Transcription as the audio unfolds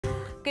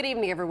Good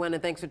evening, everyone,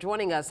 and thanks for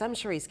joining us. I'm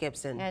Sharice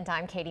Gibson. And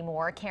I'm Katie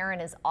Moore. Karen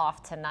is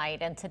off tonight.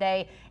 And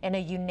today, in a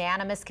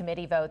unanimous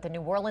committee vote, the New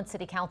Orleans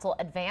City Council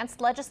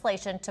advanced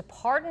legislation to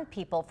pardon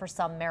people for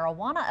some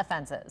marijuana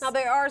offenses. Now,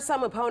 there are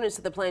some opponents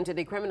to the plan to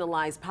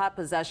decriminalize pot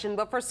possession,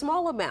 but for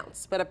small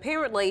amounts. But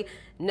apparently,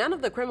 none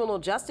of the Criminal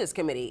Justice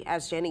Committee,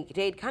 as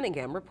Jade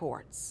Cunningham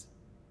reports.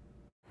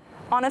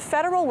 On a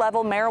federal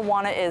level,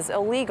 marijuana is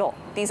illegal.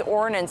 These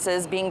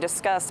ordinances being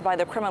discussed by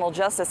the Criminal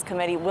Justice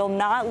Committee will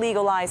not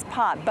legalize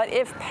pot, but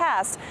if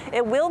passed,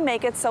 it will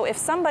make it so if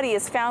somebody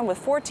is found with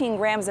 14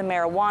 grams of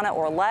marijuana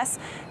or less,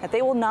 that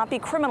they will not be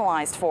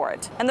criminalized for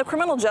it. And the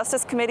Criminal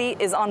Justice Committee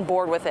is on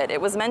board with it. It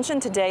was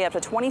mentioned today up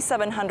to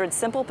 2,700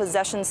 simple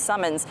possession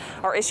summons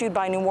are issued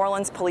by New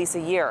Orleans police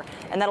a year,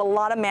 and that a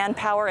lot of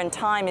manpower and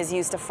time is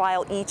used to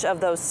file each of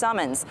those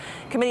summons.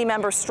 Committee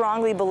members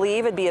strongly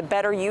believe it'd be a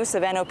better use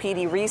of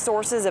NOPD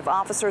resources if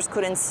officers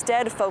could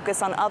instead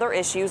focus on other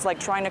issues like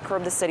trying to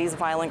curb the city's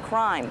violent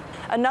crime.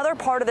 Another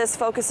part of this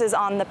focuses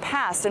on the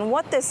past, and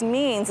what this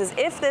means is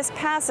if this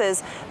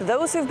passes,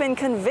 those who've been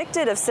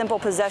convicted of simple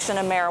possession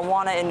of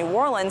marijuana in New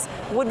Orleans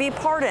would be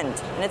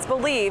pardoned, and it's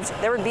believed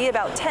there would be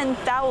about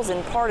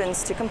 10,000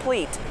 pardons to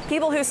complete.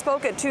 People who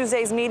spoke at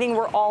Tuesday's meeting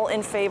were all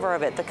in favor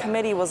of it. The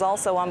committee was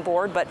also on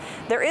board, but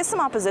there is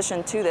some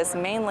opposition to this,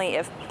 mainly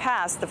if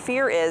passed. The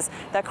fear is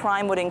that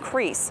crime would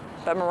increase.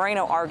 But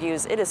Moreno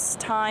argues it is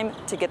time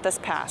to get this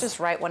passed. Just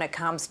right when it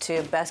comes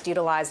to best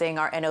utilizing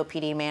our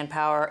NOPD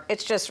manpower.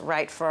 It's just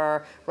right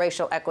for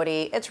racial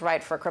equity. It's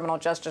right for criminal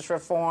justice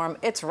reform.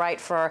 It's right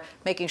for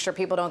making sure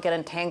people don't get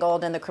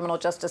entangled in the criminal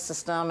justice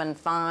system and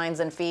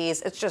fines and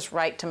fees. It's just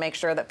right to make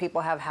sure that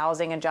people have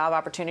housing and job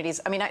opportunities.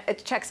 I mean,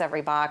 it checks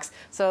every box.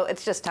 So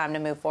it's just time to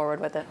move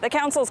forward with it. The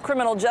Council's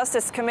Criminal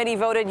Justice Committee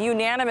voted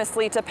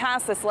unanimously to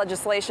pass this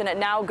legislation. It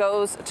now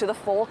goes to the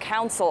full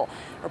council.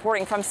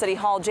 Reporting from City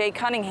Hall, Jade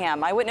Cunningham,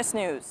 Eyewitness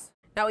News.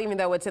 Now, even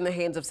though it's in the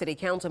hands of city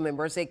council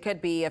members, it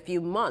could be a few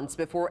months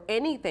before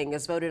anything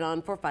is voted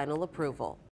on for final approval.